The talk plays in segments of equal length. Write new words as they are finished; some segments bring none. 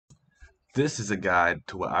This is a guide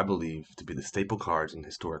to what I believe to be the staple cards in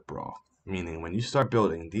Historic Brawl, meaning when you start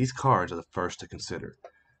building, these cards are the first to consider.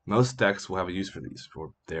 Most decks will have a use for these,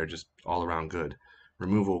 for they're just all around good.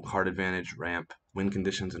 Removal, card advantage, ramp, win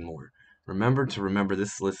conditions, and more. Remember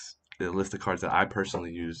this list, the list of cards that I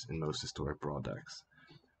personally use in most Historic Brawl decks.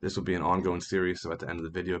 This will be an ongoing series, so at the end of the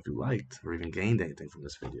video, if you liked or even gained anything from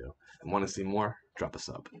this video and want to see more, drop a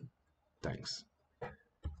sub. Thanks.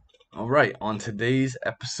 All right, on today's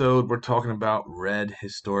episode, we're talking about red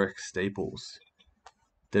historic staples.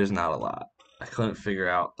 There's not a lot. I couldn't figure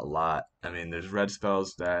out a lot. I mean, there's red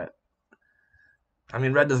spells that,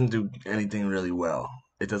 red doesn't do anything really well.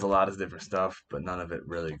 It does a lot of different stuff, but none of it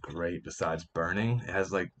really great besides burning. It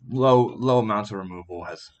has like low amounts of removal,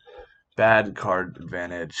 has bad card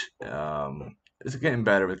advantage. It's getting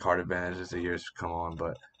better with card advantage as the years come on,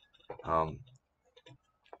 but um,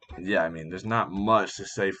 yeah, there's not much to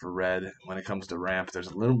say for red when it comes to ramp. There's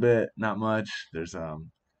a little bit, not much. There's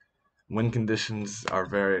win conditions are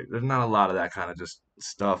there's not a lot of that kind of just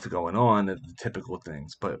stuff going on, the typical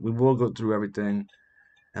things. But we will go through everything.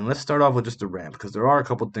 And let's start off with just the ramp because there are a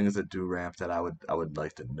couple things that do ramp that I would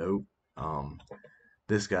like to note. Um,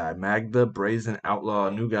 this guy, Magda, Brazen Outlaw,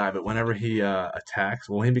 new guy, but whenever he attacks,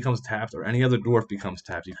 well, when he becomes tapped or any other dwarf becomes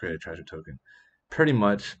tapped, you create a treasure token. Pretty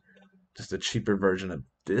much just a cheaper version of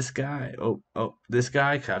this guy. This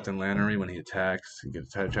guy, Captain Lannery, when he attacks, you get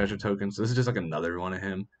a treasure token. So this is just like another one of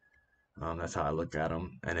him. That's how I look at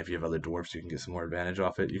him. And if you have other dwarfs, you can get some more advantage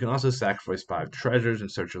off it. You can also sacrifice 5 treasures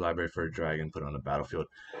and search your library for a dragon, put it on the battlefield.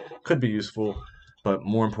 Could be useful, but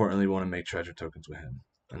more importantly, we want to make treasure tokens with him.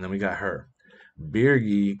 And then we got her.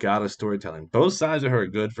 Birgi, God of Storytelling. Both sides of her are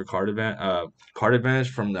good for card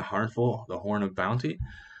advantage from the Horn of Bounty,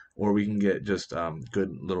 or we can get just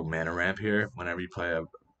good little mana ramp here. Whenever you play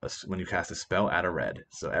when you cast a spell, add a red.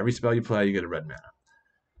 So every spell you play, you get a red mana.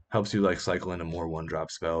 Helps you like cycle into more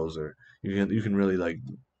 1-drop spells, or you can really like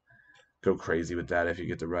go crazy with that if you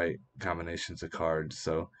get the right combinations of cards.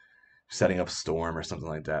 So setting up Storm or something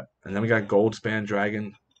like that. And then we got Goldspan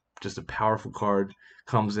Dragon, just a powerful card.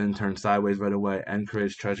 Comes in, turns sideways right away, and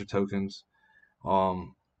creates treasure tokens.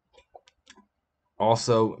 Um,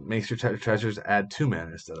 Also makes your treasures add 2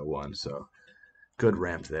 mana instead of 1. So good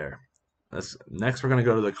ramp there. Next, we're going to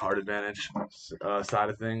go to the card advantage side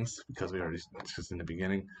of things because we already discussed in the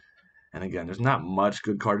beginning. And again, there's not much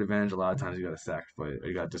good card advantage. A lot of times you got to sacrifice, or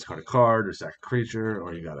you got to discard a card, or sack a creature,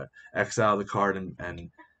 or you got to exile the card and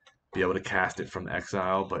be able to cast it from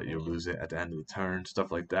exile, but you lose it at the end of the turn,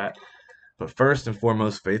 stuff like that. But first and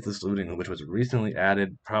foremost, Faithless Looting, which was recently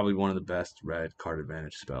added, probably one of the best red card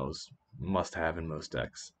advantage spells, must have in most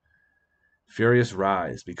decks. Furious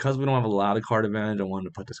Rise. Because we don't have a lot of card advantage, I wanted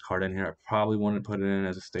to put this card in here. I probably wanted to put it in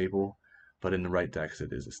as a staple, but in the right decks,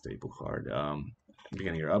 it is a staple card.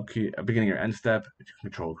 Beginning your upkeep, beginning your end step, if you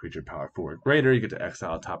control a creature power 4 or greater, you get to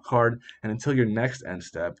exile a top card, and until your next end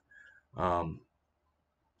step, when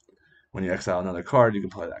you exile another card, you can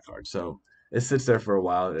play that card. So it sits there for a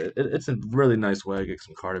while. It's a really nice way to get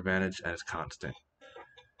some card advantage, and it's constant.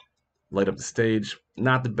 Light Up the Stage,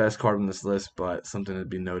 not the best card on this list, but something to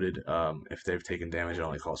be noted. If they've taken damage, it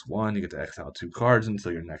only costs 1. You get to exile 2 cards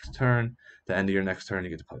until your next turn. The end of your next turn, you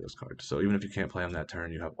get to play those cards. So even if you can't play them that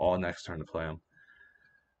turn, you have all next turn to play them.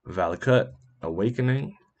 Valakut,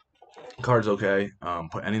 Awakening. Card's okay.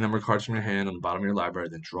 Put any number of cards from your hand on the bottom of your library,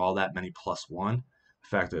 then draw that many +1. The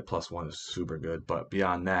fact that +1 is super good, but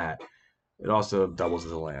beyond that, it also doubles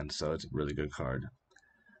as a land, so it's a really good card.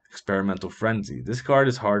 Experimental Frenzy. This card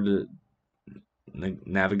is hard to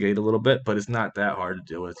navigate a little bit, but it's not that hard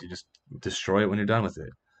to deal with. You just destroy it when you're done with it.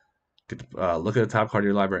 Look at the top card of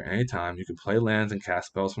your library anytime. You can play lands and cast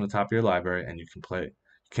spells from the top of your library, and you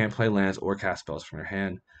can't play lands or cast spells from your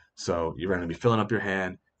hand. So you're going to be filling up your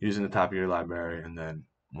hand, using the top of your library, and then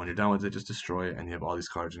when you're done with it, just destroy it, and you have all these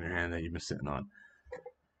cards in your hand that you've been sitting on.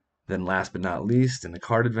 Then last but not least, in the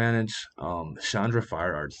card advantage, Chandra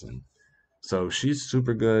Fire Artisan. So she's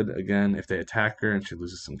super good. Again, if they attack her and she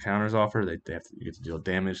loses some counters off her, you get to deal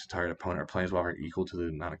damage to target opponent or planeswalker equal to the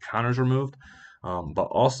amount of counters removed. But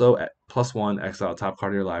also at +1, exile top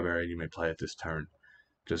card of your library. You may play it this turn.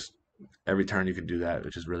 Just every turn you can do that,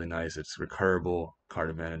 which is really nice. It's recurable card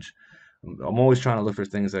advantage. I'm always trying to look for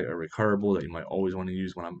things that are recurable that you might always want to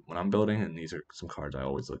use when I'm building, and these are some cards I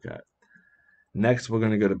always look at. Next, we're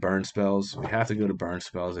going to go to burn spells. We have to go to burn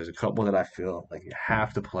spells. There's a couple that I feel like you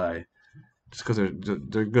have to play just because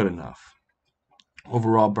they're good enough.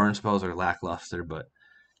 Overall, burn spells are lackluster, but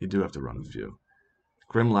you do have to run a few.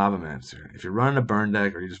 Grim Lavamancer. If you're running a burn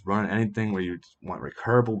deck or you just run anything where you want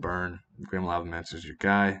recurable burn, Grim Lavamancer is your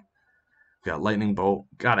guy. Got Lightning Bolt,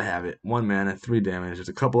 gotta have it. 1 mana, 3 damage. There's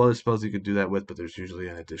a couple other spells you could do that with, but there's usually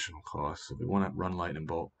an additional cost. So if we want to run Lightning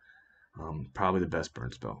Bolt, probably the best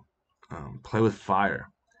burn spell. Play with Fire,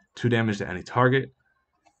 2 damage to any target.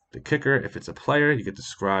 The kicker, if it's a player, you get to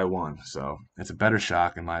scry 1. So it's a better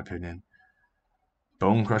shock, in my opinion.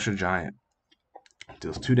 Bone Crusher Giant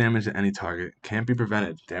deals 2 damage to any target. Can't be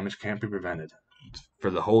prevented. Damage can't be prevented for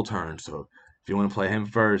the whole turn. So if you want to play him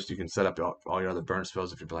first, you can set up all your other burn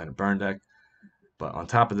spells if you're playing a burn deck. But on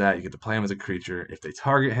top of that, you get to play him as a creature. If they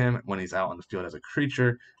target him when he's out on the field as a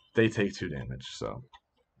creature, they take 2 damage. So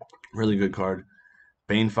really good card.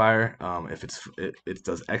 Banefire, if it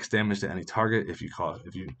does X damage to any target. If you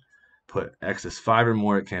put X as 5 or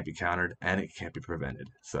more, it can't be countered and it can't be prevented.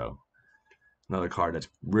 So another card that's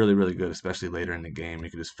really, really good, especially later in the game. You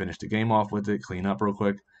can just finish the game off with it, clean up real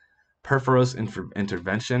quick. Perforos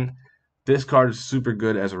Intervention. This card is super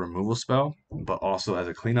good as a removal spell, but also as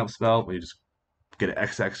a cleanup spell where you just get an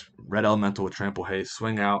XX red elemental with trample haste,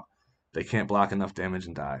 swing out. They can't block enough damage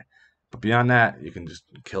and die. But beyond that, you can just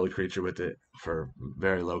kill a creature with it for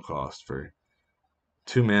very low cost. For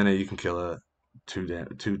 2 mana, you can kill a 2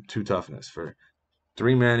 toughness. For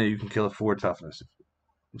 3 mana, you can kill a 4 toughness.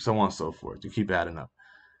 So on and so forth. You keep adding up.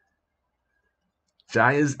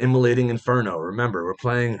 Jaya's Immolating Inferno. Remember, we're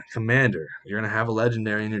playing Commander. You're going to have a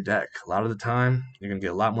legendary in your deck. A lot of the time, you're going to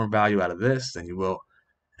get a lot more value out of this than you will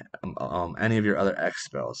any of your other X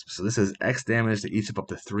spells. So this is X damage to each of up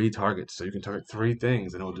to 3 targets. So you can target 3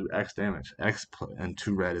 things and it will do X damage. X and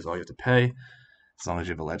 2 red is all you have to pay. As long as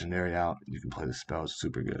you have a legendary out, you can play this spell. It's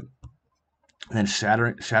super good. And then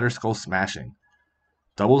Shatter Skull Smashing.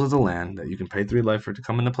 Doubles as a land that you can pay 3 life for it to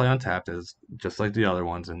come into play untapped, as just like the other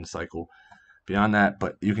ones in the cycle. Beyond that,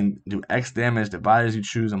 but you can do X damage divided as you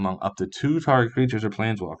choose among up to 2 target creatures or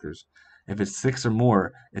planeswalkers. If it's 6 or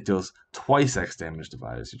more, it deals twice X damage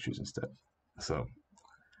divided as you choose instead. So,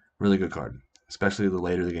 really good card. Especially the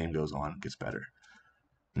later the game goes on, it gets better.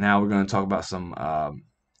 Now we're going to talk about some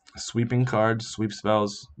sweeping cards, sweep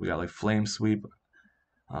spells. We got like Flame Sweep.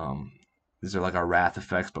 These are like our Wrath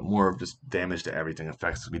effects, but more of just damage to everything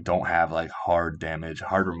effects. We don't have like hard damage,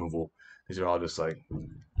 hard removal. These are all just like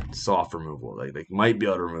soft removal. Like they might be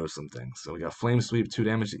able to remove some things. So we got Flame Sweep, 2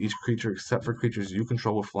 damage to each creature except for creatures you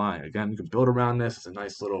control with flying. Again, you can build around this. It's a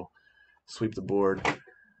nice little sweep the board.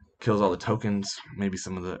 Kills all the tokens. Maybe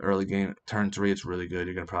some of the early game. Turn 3, it's really good.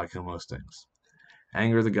 You're going to probably kill most things.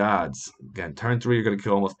 Anger of the Gods. Again, turn 3, you're going to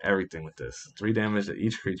kill almost everything with this. 3 damage to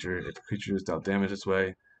each creature. If the creature is dealt damage this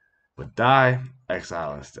way, but die,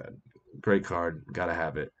 exile instead. Great card. Gotta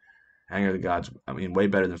have it. Anger of the Gods, I mean, way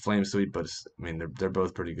better than Flame Sweep, but I mean, they're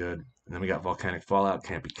both pretty good. And then we got Volcanic Fallout,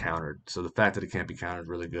 can't be countered. So the fact that it can't be countered is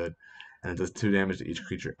really good. And it does 2 damage to each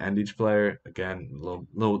creature and each player. Again, a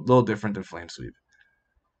little different than Flame Sweep.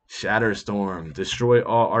 Shatter Storm, destroy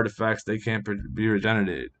all artifacts. They can't be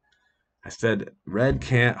regenerated. I said red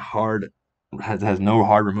can't has no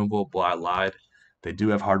hard removal. Well, I lied. They do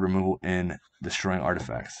have hard removal in destroying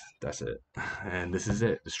artifacts. That's it. And this is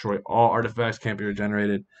it. Destroy all artifacts, can't be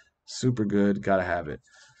regenerated. Super good. Gotta have it.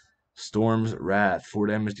 Storm's Wrath, 4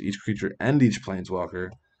 damage to each creature and each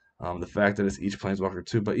planeswalker. The fact that it's each planeswalker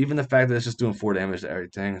too, but even the fact that it's just doing 4 damage to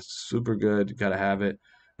everything, it's super good. Gotta have it.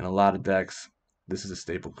 In a lot of decks, this is a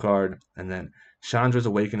staple card. And then Chandra's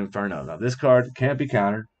Awakened Inferno. Now this card can't be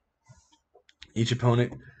countered. Each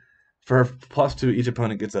opponent, for +2, each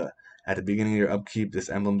opponent gets at the beginning of your upkeep, this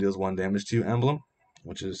emblem deals 1 damage to you emblem,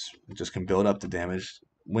 which is just can build up the damage.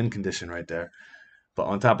 Win condition right there. But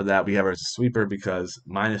on top of that, we have her as a sweeper because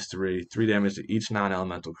 -3, 3 damage to each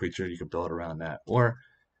non-elemental creature. You can build around that. Or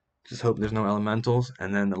just hope there's no elementals.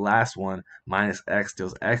 And then the last one, -X,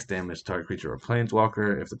 deals X damage to target creature or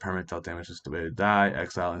planeswalker. If the permanent dealt damage is the way to die,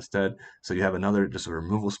 exile instead. So you have another, just a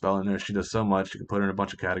removal spell in there. She does so much. You can put her in a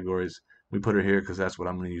bunch of categories. We put her here because that's what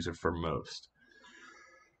I'm going to use her for most.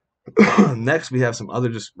 Next, we have some other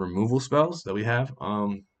just removal spells that we have.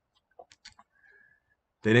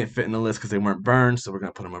 They didn't fit in the list because they weren't burned, so we're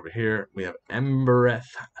going to put them over here. We have Embereth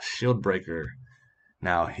Shieldbreaker.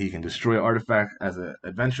 Now, he can destroy an artifact as an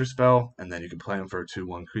adventure spell, and then you can play him for a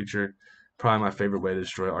 2/1 creature. Probably my favorite way to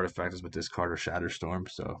destroy an artifact is with this card or Shatterstorm,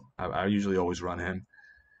 so I usually always run him.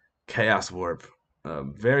 Chaos Warp. A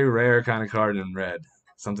very rare kind of card in red.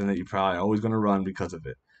 Something that you're probably always going to run because of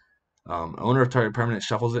it. Owner of target permanent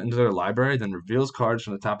shuffles it into their library, then reveals cards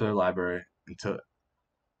from the top of their library until.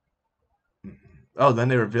 Oh, then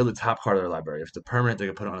they reveal the top card of their library. If it's a permanent, they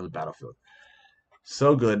can put it onto the battlefield.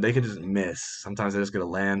 So good. They could just miss. Sometimes they just get a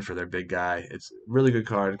land for their big guy. It's a really good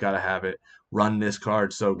card. Gotta have it. Run this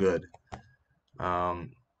card. So good.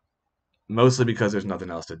 mostly because there's nothing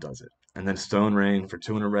else that does it. And then Stone Rain for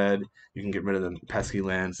 2 and a red, you can get rid of the pesky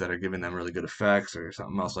lands that are giving them really good effects or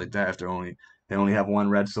something else like that. If they only have one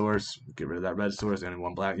red source, get rid of that red source, and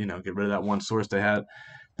one black, get rid of that one source they had.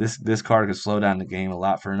 This card could slow down the game a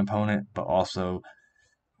lot for an opponent, but also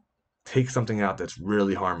take something out that's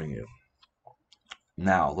really harming you.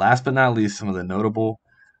 Now, last but not least, some of the notable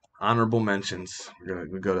honorable mentions. We're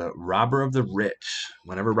gonna go to Robber of the Rich.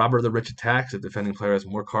 Whenever Robber of the Rich attacks, a defending player has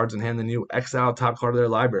more cards in hand than you, exile top card of their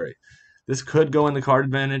library. This could go into card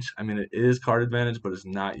advantage. I mean, it is card advantage, but it's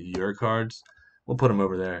not your cards. We'll put them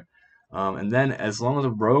over there. And then, as long as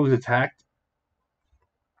the rogue's attacked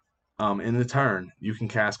in the turn, you can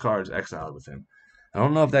cast cards exiled with him. I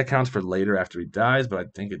don't know if that counts for later after he dies, but I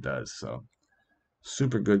think it does. So,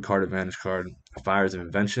 super good card advantage card. Fires of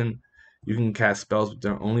Invention. You can cast spells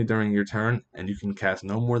only during your turn, and you can cast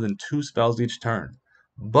no more than 2 spells each turn.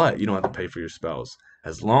 But you don't have to pay for your spells,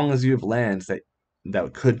 as long as you have lands that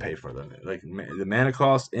could pay for them, like the mana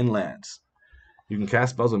cost in lands. You can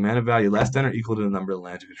cast spells with mana value less than or equal to the number of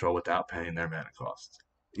lands you control without paying their mana cost.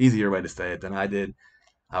 Easier way to say it than I did.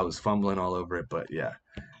 I was fumbling all over it, but yeah.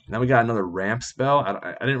 Now we got another ramp spell.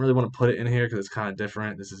 I didn't really want to put it in here because it's kind of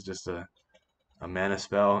different. This is just a mana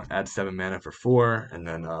spell, add 7 mana for 4, and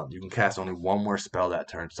then you can cast only 1 more spell that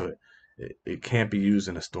turn, so it can't be used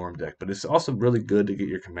in a storm deck. But it's also really good to get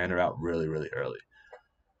your commander out really, really early.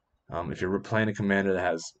 If you're playing a commander that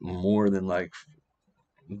has more than like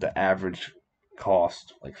the average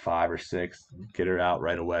cost, like 5 or 6, get her out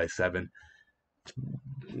right away. 7,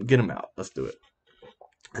 get him out. Let's do it.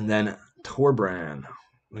 And then Torbran.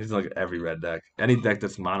 He's like every red deck. Any deck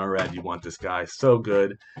that's mono red, you want this guy. So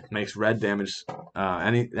good. Makes red damage.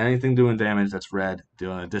 Anything doing damage that's red,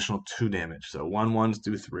 do an additional 2 damage. So 1/1s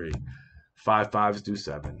do 3. 5/5s do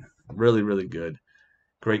 7. Really, really good.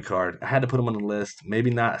 Great card. I had to put him on the list.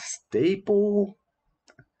 Maybe not a staple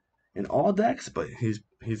in all decks, but he's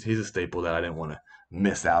a staple that I didn't want to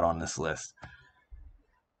miss out on this list.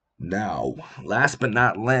 Now, last but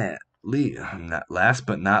not lands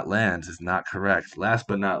is not correct. Last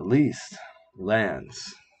but not least,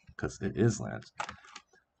 lands, because it is lands,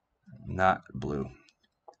 not blue.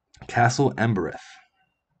 Castle Embereth.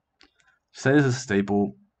 Say this is a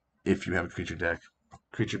staple if you have a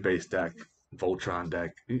creature-based deck, Voltron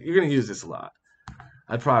deck. You're going to use this a lot.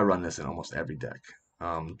 I'd probably run this in almost every deck.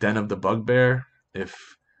 Den of the Bugbear, if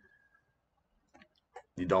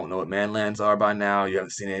you don't know what manlands are by now, you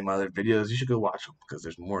haven't seen any of my other videos, you should go watch them because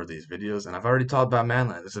there's more of these videos. And I've already talked about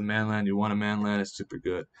manland. This is a manland. You want a manland. It's super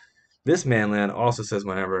good. This manland also says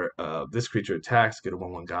whenever this creature attacks, get a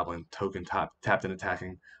 1/1 goblin token tapped and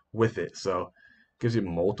attacking with it. So it gives you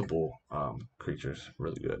multiple creatures.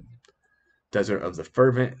 Really good. Desert of the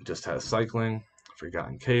Fervent just has cycling.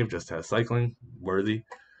 Forgotten Cave just has cycling. Worthy.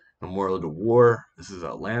 Memorial to War. This is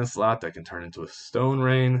a land slot that can turn into a Stone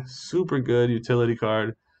Rain. Super good utility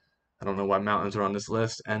card. I don't know why mountains are on this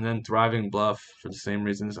list. And then Thriving Bluff for the same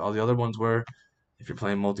reasons all the other ones were. If you're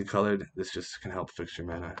playing multicolored, this just can help fix your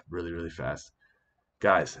mana really, really fast.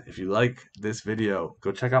 Guys, if you like this video,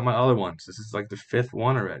 go check out my other ones. This is like the 5th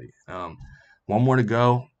one already. 1 more to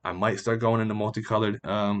go. I might start going into multicolored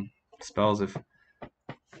spells if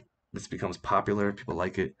this becomes popular. People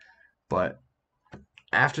like it. But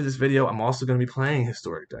after this video, I'm also going to be playing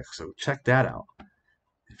Historic decks, so check that out.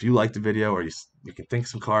 If you like the video or you can think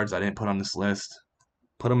some cards I didn't put on this list,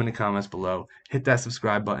 put them in the comments below. Hit that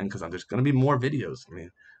subscribe button because there's going to be more videos. I mean,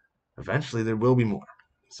 eventually there will be more.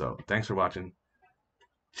 So thanks for watching.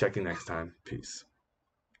 Check you next time. Peace.